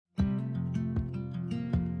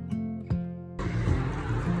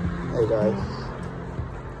Hey guys,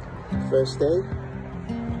 first day,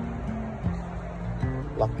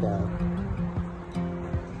 lockdown.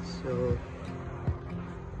 So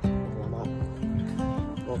I'm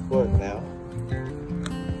off work now.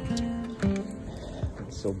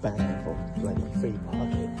 It's so bad for bloody free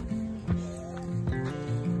parking,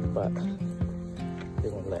 but they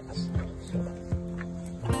won't let us. So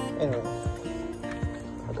anyway,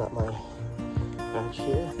 I got my badge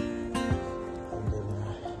here.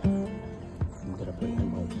 Put it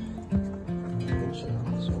in my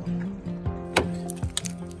windshield. So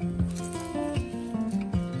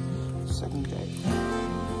second day.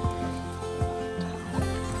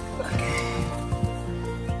 Okay.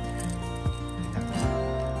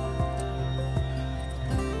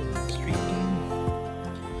 Street.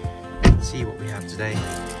 Let's see what we have today.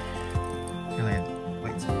 Brilliant.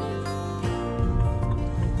 Wait.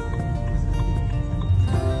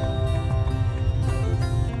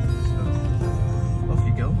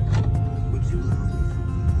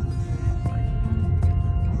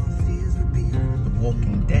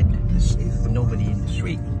 Walking Dead. There's nobody in the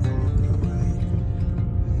street.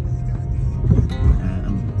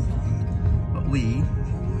 But we,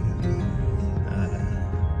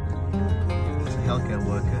 as a healthcare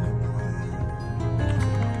worker,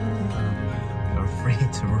 are free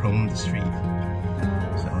to roam the street.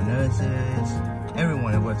 So nurses,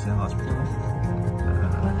 everyone that works in the hospital,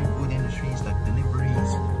 the food industries like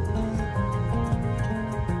deliveries,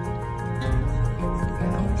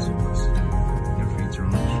 and all sorts.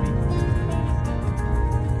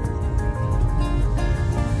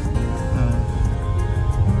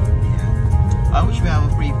 I wish we have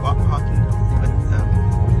a free parking, but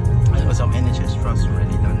I know some NHS trusts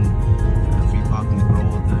already done free parking for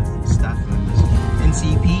all the staff members.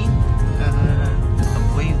 NCP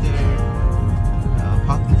have waived their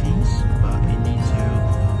parking fees, but they need to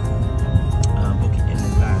book it in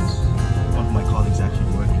advance. One of my colleagues actually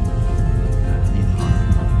working near the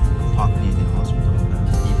park near the hospital.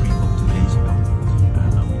 He pre-booked 2 days ago.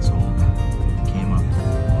 It's all came up.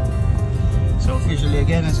 So officially,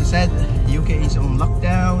 again, as I said, UK is on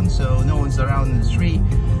lockdown, so no one's around in the street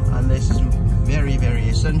unless it's very, very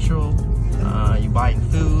essential. You're buying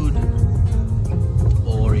food,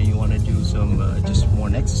 or you want to do some just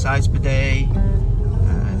one exercise per day.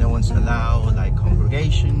 No one's allowed, like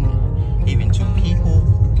congregation, even 2 people.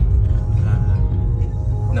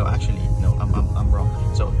 No, actually, no, I'm wrong.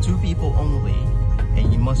 So 2 people only,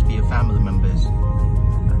 and you must be a family members.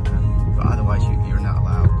 But otherwise, you're not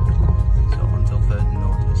allowed. So until further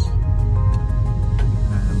notice.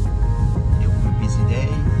 It will be a busy day,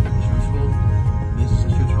 as usual. Business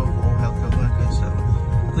as usual for all healthcare workers. So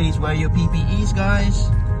please wear your PPEs, guys.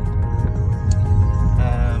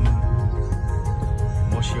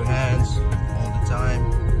 Wash your hands all the time.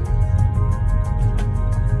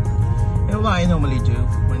 You know what I normally do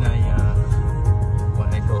when I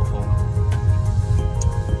go home?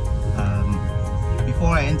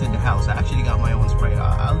 Before I enter the house, I actually got my own spray.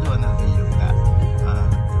 I'll do another video for that.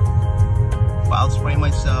 But I'll spray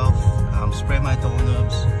myself, spray my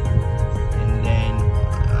doorknobs, and then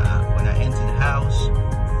when I enter the house,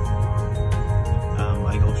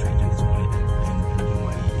 I go straight to the toilet and do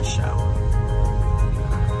my shower.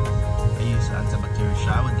 I use antibacterial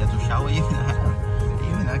shower, dental shower,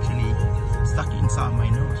 even actually stuck inside my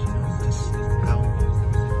nose, you know, just how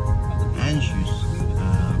anxious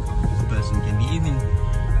the person can be. Even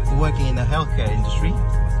working in the healthcare industry,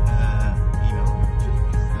 you know,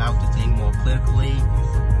 allowed to think more clinically,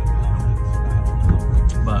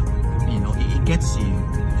 but you know, it gets you.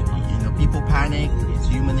 You know, people panic. It's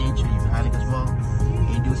human nature. You panic as well. And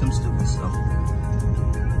you do some stupid stuff.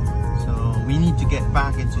 So we need to get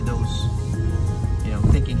back into those, you know,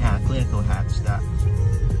 thinking hat, clinical hats. That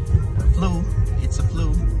flu, it's a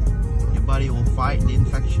flu. Your body will fight the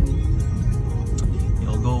infection.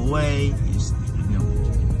 It'll go away. You know,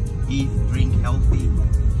 eat, drink healthy.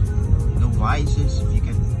 No vices if you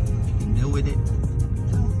can deal with it.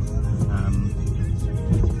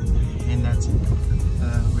 And that's it,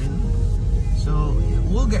 really. So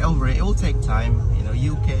we'll get over it. It will take time. You know,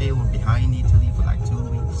 UK we're behind Italy for like 2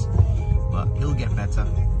 weeks, but it'll get better.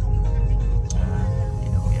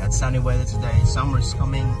 You know, we had sunny weather today. Summer's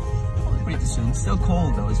coming pretty soon. Still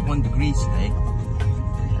cold though. It's 1 degree today.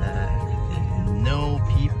 No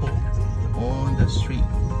people on the street.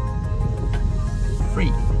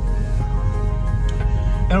 Free.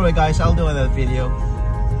 Anyway, guys, I'll do another video.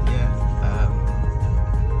 Yeah.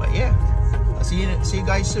 But yeah, I'll see you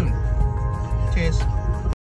guys soon. Cheers.